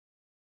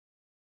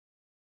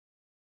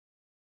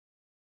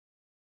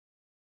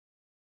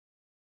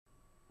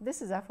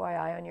This is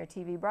FYI on your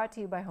TV, brought to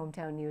you by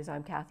Hometown News.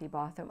 I'm Kathy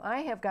Botham. I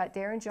have got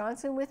Deron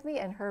Johnston with me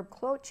and Herb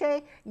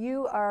Cloutier.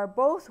 You are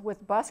both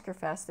with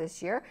Buskerfest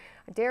this year.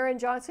 Deron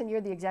Johnston, you're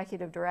the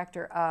executive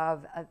director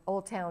of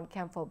Old Town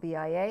Kemptville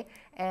BIA,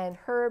 and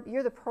Herb,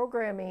 you're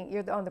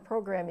on the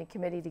programming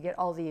committee to get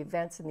all the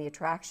events and the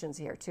attractions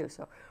here too.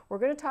 So we're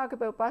going to talk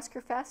about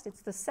Buskerfest.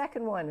 It's the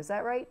second one. Is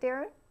that right,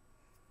 Deron?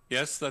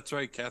 Yes, that's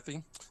right,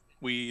 Kathy.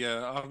 We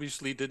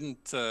obviously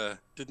didn't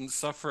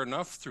suffer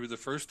enough through the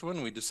first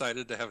one. We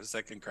decided to have a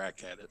second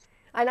crack at it.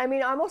 And I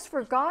mean, I almost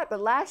forgot,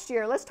 but last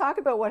year, let's talk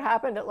about what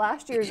happened at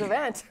last year's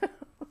event.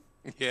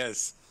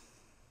 Yes,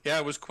 yeah,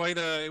 it was quite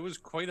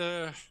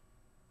a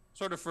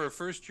sort of, for a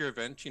first year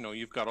event. You know,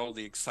 you've got all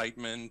the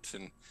excitement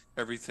and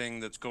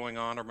everything that's going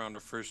on around a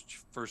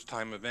first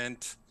time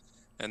event,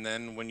 and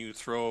then when you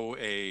throw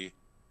I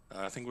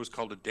think it was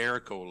called a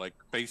Derico, like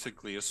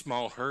basically a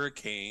small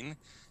hurricane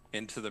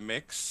into the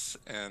mix,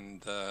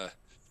 and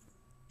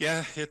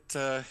yeah,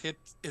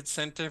 it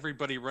sent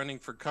everybody running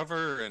for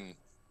cover, and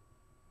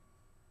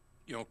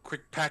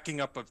quick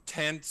packing up of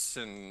tents,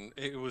 and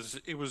it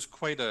was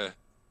quite a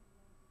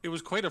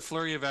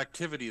flurry of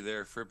activity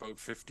there for about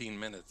 15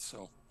 minutes.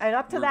 So, and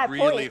up to we're that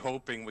really point,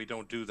 hoping we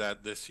don't do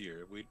that this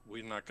year.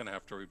 We're not going to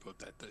have to repeat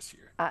that this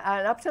year.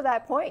 And up to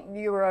that point,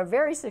 you were a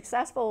very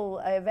successful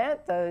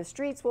event. The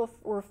streets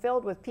were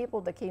filled with people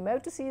that came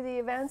out to see the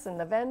events and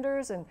the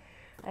vendors, and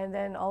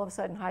then all of a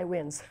sudden, high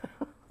winds.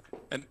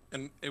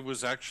 And it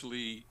was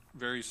actually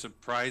very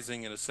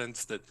surprising in a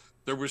sense that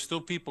there were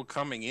still people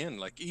coming in.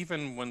 Like,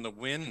 even when the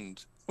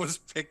wind was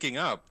picking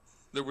up,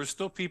 there were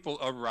still people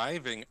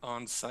arriving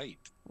on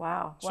site.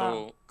 Wow.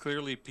 So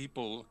clearly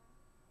people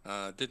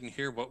didn't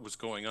hear what was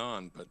going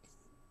on, but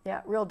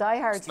yeah, real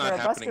diehards for a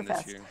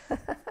Buskerfest.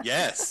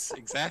 Yes,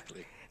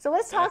 exactly. So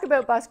let's talk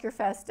about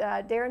Buskerfest.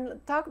 Deron,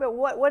 talk about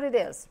what it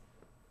is.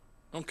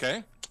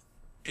 Okay.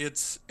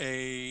 It's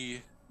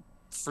a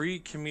free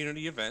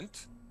community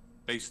event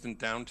based in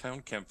downtown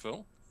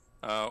Kemptville,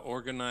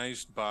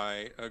 organized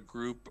by a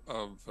group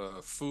of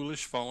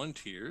foolish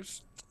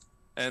volunteers.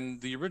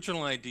 And the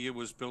original idea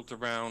was built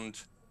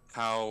around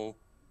how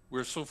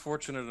we're so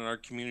fortunate in our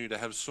community to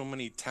have so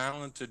many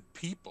talented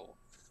people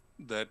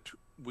that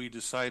we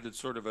decided,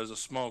 sort of as a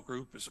small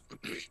group, is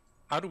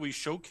how do we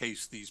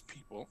showcase these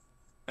people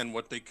and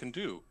what they can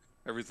do?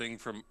 Everything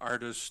from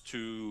artists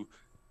to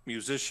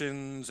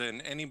musicians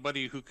and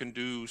anybody who can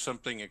do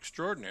something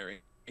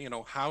extraordinary.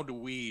 How do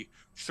we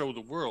show the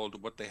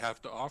world what they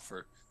have to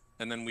offer?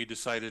 And then we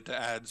decided to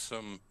add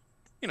some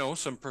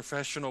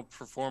professional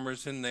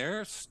performers in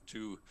there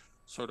to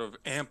sort of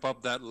amp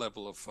up that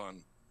level of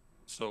fun.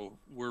 So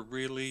we're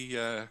really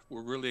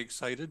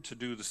excited to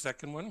do the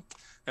second one.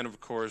 And of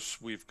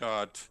course, we've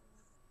got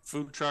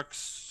food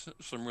trucks,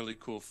 some really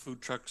cool food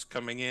trucks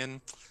coming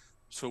in.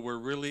 So we're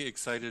really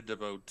excited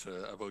about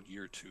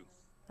year two.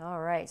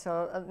 All right,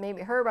 so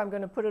maybe Herb, I'm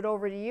going to put it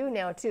over to you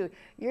now too.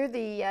 You're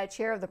the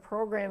chair of the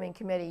programming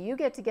committee. You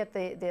get to get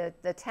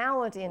the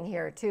talent in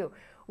here too.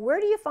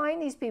 Where do you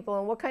find these people,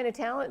 and what kind of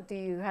talent do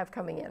you have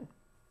coming in?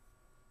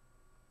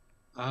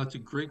 It's a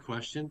great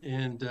question,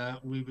 and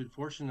we've been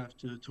fortunate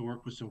enough to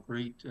work with some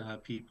great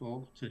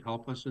people to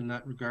help us in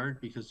that regard,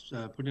 because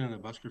putting on a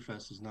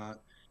Buskerfest is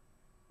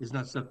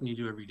not something you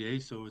do every day,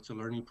 so it's a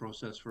learning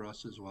process for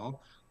us as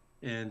well.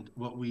 And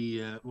what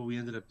we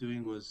ended up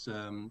doing was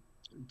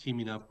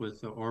teaming up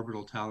with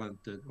Orbital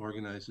Talent that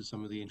organizes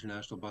some of the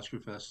international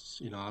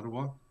Buskerfests in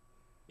Ottawa.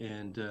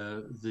 And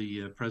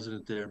the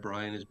president there,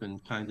 Brian, has been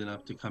kind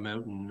enough to come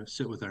out and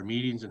sit with our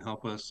meetings and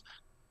help us,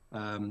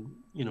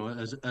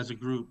 as a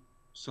group,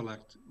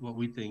 select what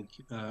we think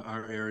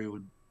our area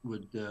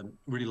would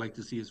really like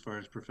to see as far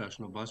as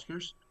professional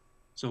buskers.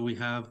 So we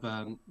have,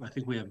 I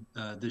think we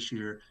have this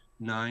year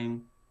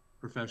 9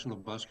 professional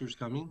buskers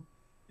coming.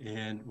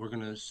 And we're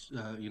going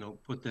to,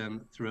 put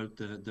them throughout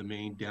the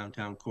main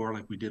downtown core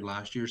like we did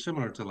last year,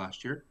 similar to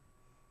last year.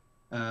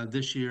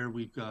 This year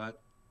we've got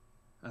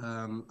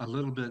a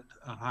little bit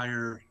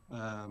higher,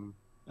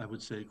 I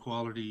would say,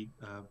 quality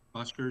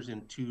buskers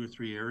in 2 or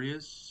 3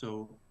 areas.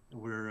 So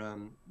we're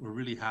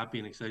really happy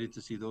and excited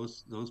to see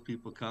those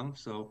people come.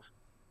 So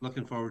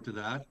looking forward to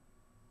that.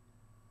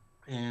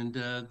 And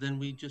then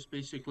we just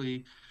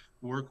basically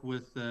work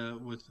with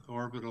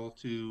Orbital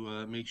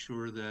to make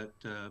sure that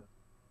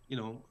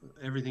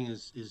everything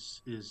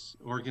is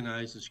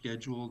organized and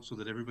scheduled so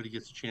that everybody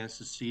gets a chance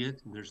to see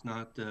it. And there's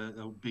not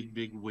a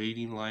big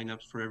waiting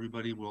lineups for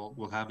everybody.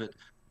 We'll have it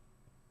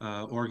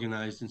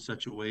organized in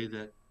such a way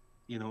that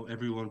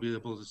everyone will be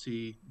able to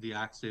see the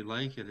acts they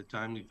like at a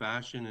timely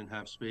fashion and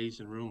have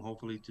space and room,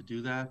 hopefully, to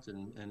do that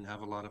and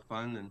have a lot of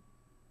fun.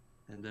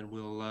 And then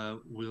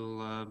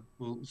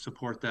we'll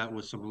support that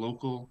with some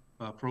local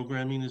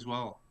programming as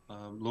well,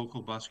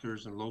 local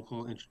buskers and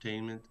local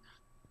entertainment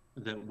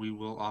that we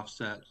will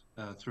offset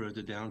throughout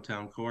the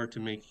downtown core to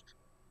make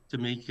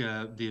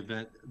the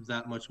event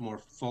that much more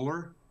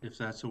fuller, if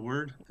that's a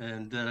word,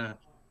 and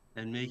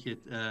make it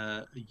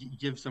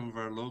give some of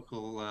our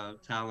local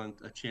talent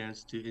a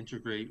chance to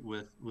integrate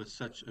with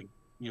such a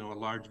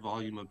large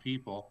volume of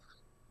people.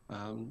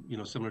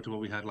 similar to what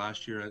we had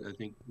last year. I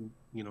think,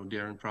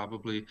 Deron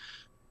probably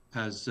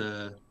has,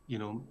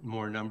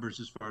 more numbers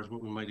as far as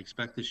what we might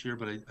expect this year,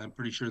 but I'm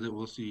pretty sure that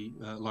we'll see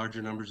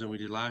larger numbers than we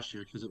did last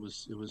year because it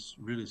was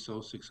really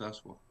so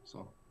successful.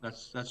 So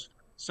that's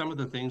some of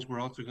the things. We're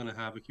also going to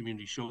have a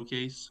community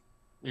showcase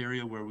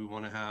area where we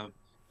want to have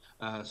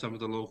some of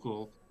the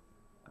local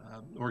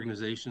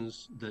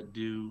organizations that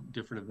do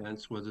different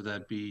events, whether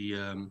that be,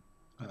 I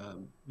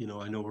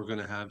know we're going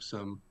to have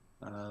some,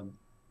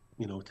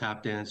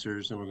 tap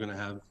dancers, and we're going to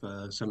have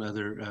some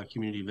other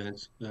community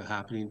events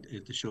happening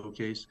at the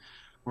showcase.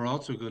 We're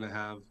also going to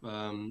have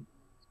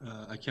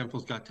a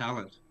Kemptville's Got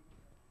Talent.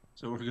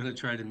 So we're going to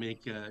try to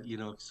make,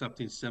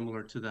 something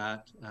similar to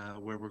that,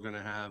 where we're going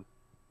to have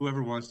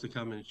whoever wants to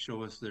come and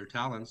show us their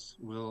talents,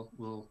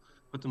 we'll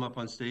put them up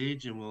on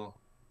stage, and we'll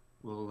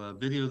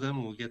video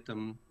them. We'll get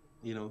them,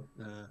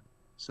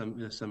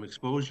 some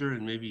exposure,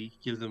 and maybe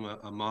give them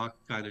a mock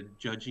kind of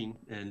judging,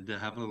 and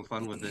have a little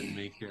fun with it, and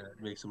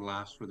make some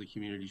laughs for the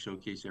community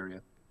showcase area.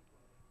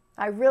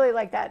 I really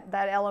like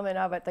that element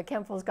of it. The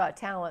Kemptville's Got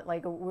Talent.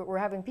 Like, we're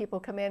having people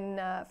come in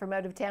from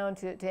out of town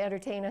to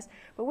entertain us,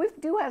 but we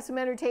do have some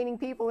entertaining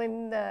people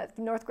in the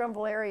North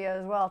Grenville area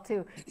as well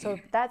too. So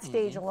that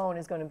stage alone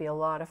is going to be a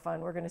lot of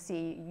fun. We're going to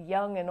see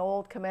young and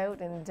old come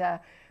out and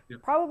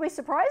probably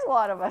surprise a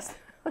lot of us.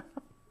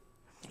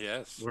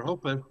 Yes, we're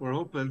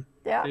hoping.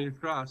 Yeah, fingers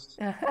crossed.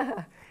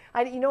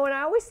 When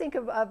I always think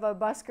of the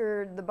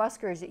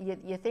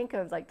buskers, you think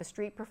of like the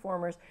street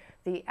performers,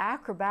 the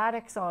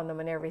acrobatics on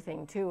them and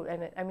everything too.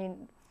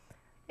 And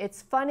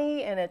it's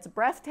funny and it's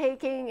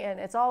breathtaking and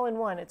it's all in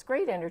one. It's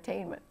great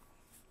entertainment.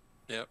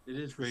 Yep. It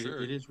is great.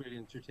 Sure. It is great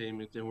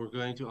entertainment, and we're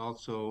going to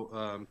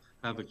also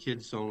have a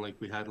kids zone like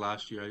we had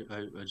last year.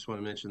 I just want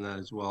to mention that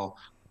as well.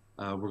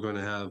 We're going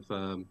to have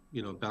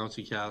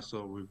bouncy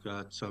castle. We've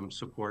got some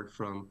support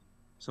from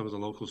some of the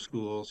local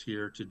schools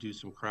here to do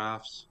some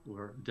crafts.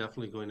 We're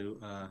definitely going to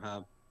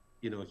have,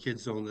 a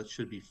kids zone that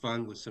should be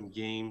fun with some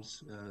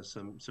games,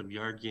 some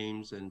yard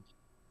games, and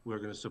we're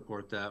going to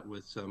support that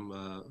with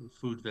some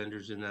food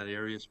vendors in that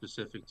area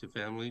specific to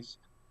families.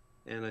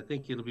 And I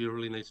think it'll be a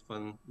really nice,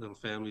 fun little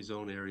family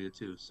zone area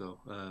too. So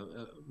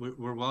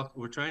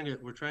we're trying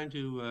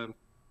to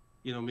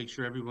make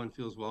sure everyone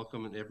feels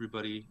welcome, and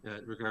everybody,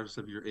 regardless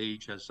of your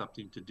age, has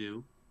something to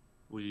do.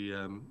 We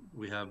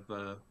have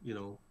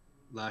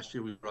last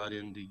year we brought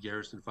in the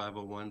Garrison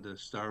 501, the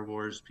Star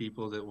Wars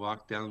people that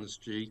walk down the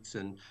streets,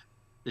 and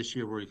this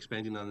year we're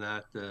expanding on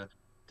that to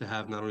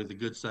have not only the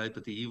good side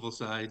but the evil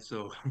side.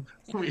 So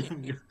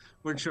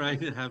we're trying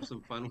to have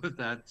some fun with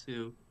that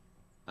too.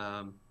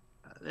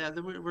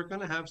 We're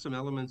going to have some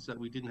elements that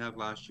we didn't have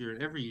last year,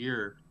 and every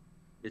year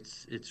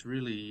it's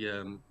really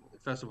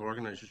festival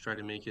organizers try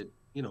to make it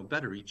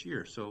better each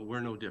year. So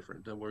we're no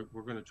different.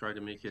 We're going to try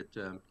to make it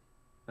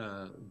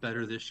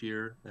better this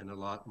year, and a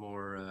lot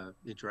more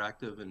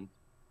interactive, and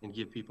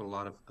give people a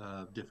lot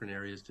of different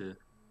areas to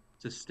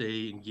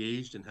stay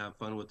engaged and have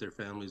fun with their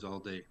families all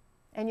day.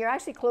 And you're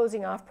actually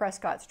closing off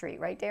Prescott Street,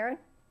 right, Deron?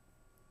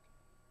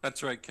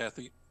 That's right,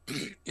 Kathy.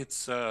 It's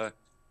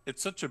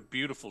such a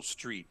beautiful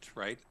street,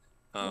 right?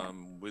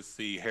 With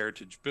the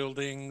heritage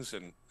buildings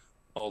and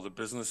all the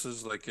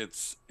businesses.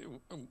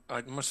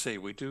 I must say,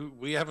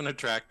 we have an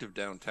attractive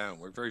downtown.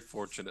 We're very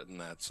fortunate in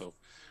that. So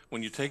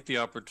when you take the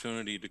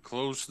opportunity to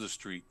close the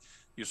street,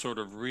 you sort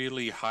of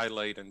really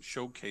highlight and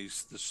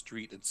showcase the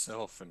street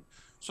itself and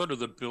sort of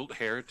the built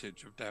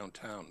heritage of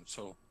downtown.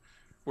 So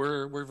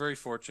we're very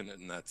fortunate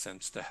in that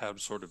sense to have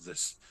sort of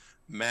this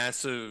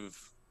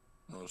massive,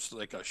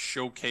 like a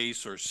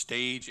showcase or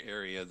stage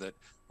area that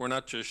we're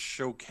not just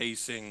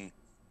showcasing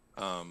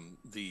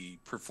the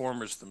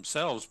performers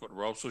themselves, but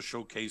we're also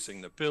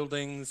showcasing the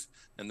buildings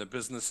and the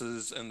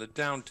businesses and the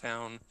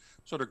downtown,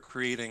 sort of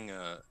creating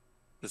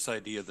this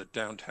idea that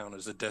downtown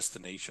is a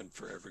destination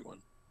for everyone.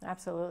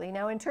 Absolutely.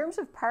 Now, in terms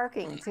of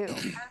parking too,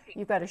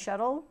 you've got a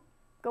shuttle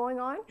going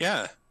on?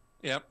 Yeah.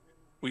 Yep.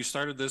 We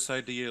started this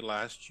idea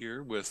last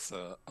year with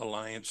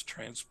Alliance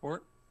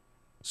Transport.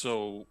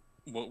 So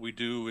what we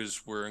do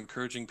is we're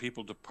encouraging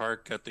people to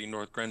park at the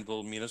North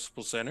Grenville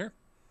Municipal Center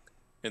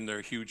in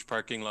their huge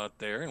parking lot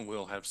there, and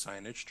we'll have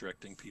signage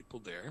directing people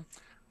there.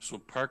 So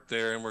park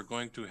there, and we're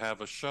going to have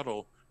a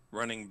shuttle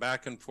running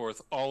back and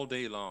forth all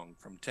day long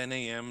from 10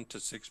 a.m. to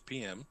 6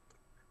 p.m.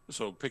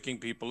 So picking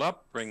people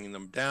up, bringing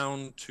them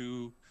down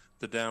to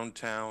the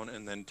downtown,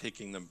 and then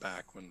taking them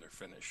back when they're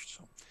finished.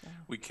 So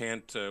we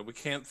can't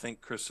thank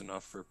Chris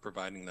enough for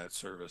providing that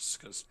service,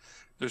 because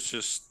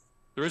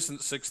there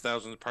isn't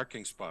 6,000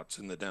 parking spots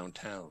in the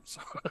downtown.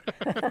 So.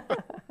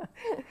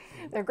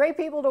 They're great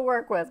people to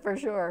work with, for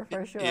sure.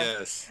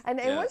 Yes. And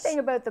one thing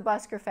about the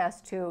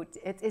Buskerfest too,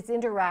 it's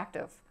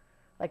interactive,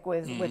 like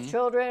with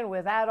children,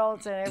 with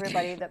adults, and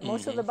everybody. That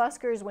most of the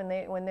buskers,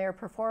 when they're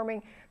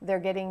performing, they're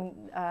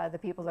getting the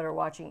people that are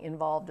watching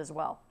involved as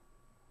well.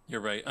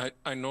 You're right.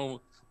 I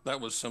know that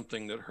was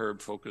something that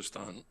Herb focused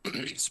on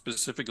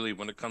specifically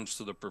when it comes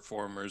to the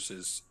performers,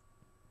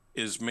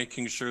 is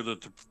making sure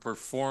that the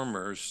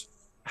performers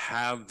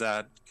have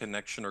that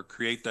connection or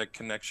create that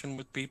connection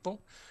with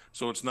people.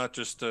 So it's not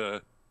just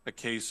a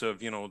case of,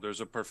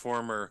 there's a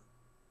performer,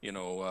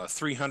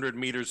 300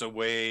 meters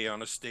away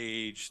on a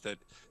stage that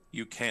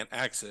you can't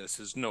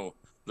access. No,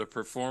 the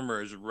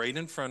performer is right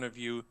in front of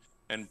you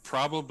and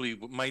probably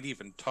might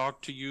even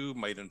talk to you,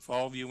 might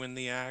involve you in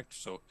the act.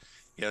 So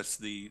yes,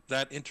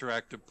 that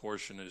interactive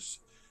portion is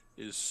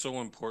so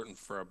important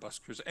for our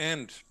buskers,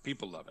 and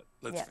people love it.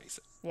 Let's face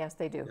it. Yes,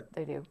 they do. Yeah.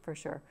 They do, for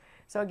sure.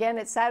 So again,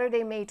 it's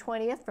Saturday, May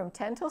 20th from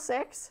 10 till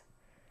 6,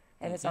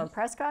 and it's on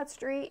Prescott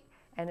Street,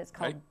 and it's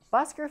called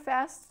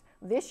Buskerfest.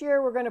 This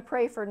year, we're going to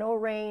pray for no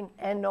rain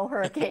and no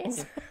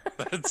hurricanes.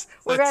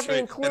 We're going to have to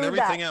include and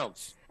everything that.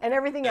 else. And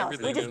everything else.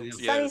 Everything We just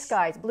else, sunny yes.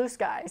 skies, blue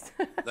skies.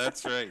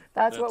 That's right.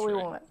 That's what we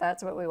want.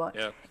 That's what we want.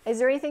 Yeah. Is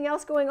there anything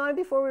else going on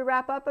before we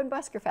wrap up on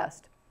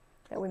Buskerfest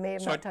that we may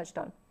have So not touched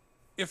on?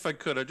 If I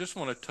could, I just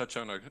want to touch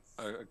on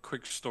a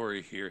quick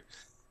story here.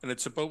 And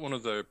it's about one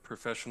of the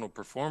professional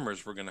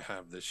performers we're going to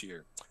have this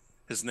year.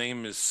 His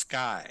name is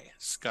Sky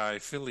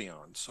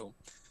Filion. So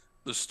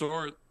the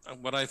story,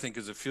 what I think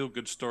is a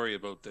feel-good story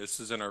about this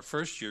is in our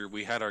first year,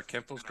 we had our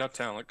Kemptville's Got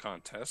Talent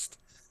contest,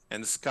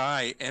 and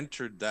Sky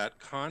entered that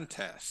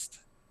contest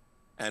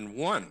and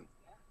won.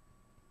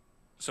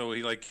 So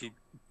he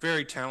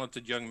very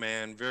talented young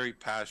man, very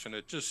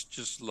passionate,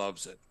 just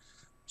loves it.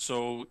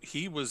 So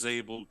he was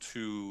able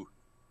to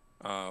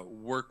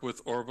work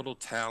with Orbital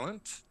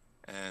Talent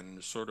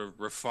and sort of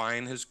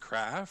refine his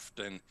craft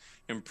and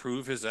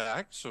improve his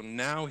act. So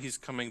now he's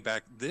coming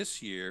back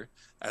this year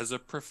as a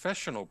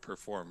professional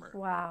performer.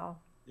 Wow.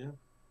 Yeah.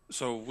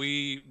 So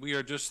we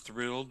are just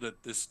thrilled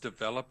that this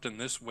developed in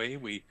this way.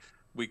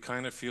 We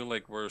kind of feel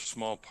like we're a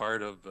small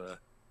part of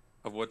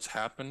what's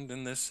happened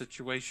in this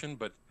situation,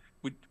 but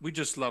we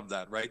just love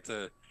that, right?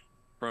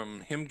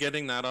 From him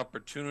getting that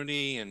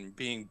opportunity and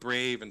being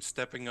brave and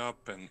stepping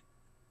up and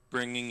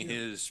bringing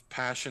his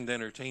passion to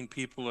entertain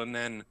people, and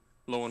then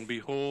lo and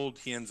behold,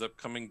 he ends up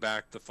coming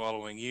back the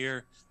following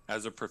year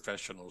as a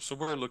professional. So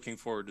we're looking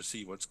forward to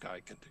see what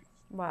Sky can do.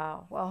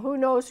 Wow. Well, who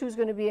knows who's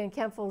going to be in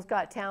Kemptville's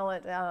Got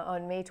Talent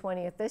on May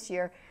 20th this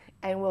year,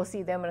 and we'll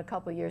see them in a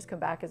couple of years come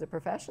back as a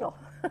professional.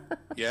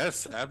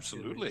 Yes,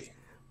 absolutely.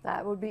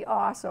 That would be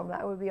awesome.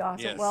 That would be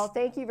awesome. Yes. Well,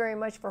 thank you very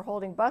much for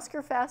holding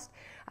Buskerfest.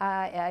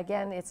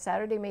 Again, it's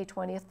Saturday, May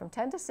 20th from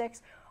 10 to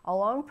 6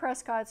 along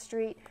Prescott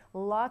Street.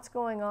 Lots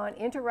going on,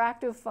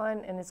 interactive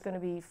fun, and it's going to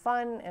be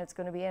fun, and it's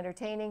going to be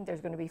entertaining.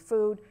 There's going to be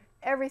food,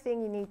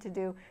 everything you need to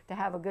do to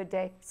have a good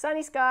day.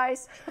 Sunny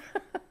skies.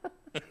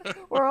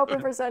 We're hoping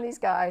for sunny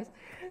skies.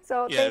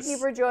 So thank you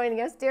for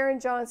joining us.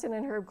 Deron Johnston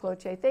and Herb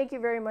Cloutier, thank you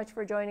very much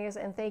for joining us,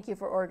 and thank you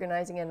for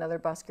organizing another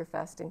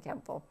Buskerfest in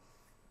Kemptville.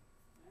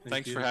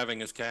 Thanks for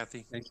having us,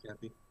 Kathy. Thanks,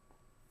 Kathy.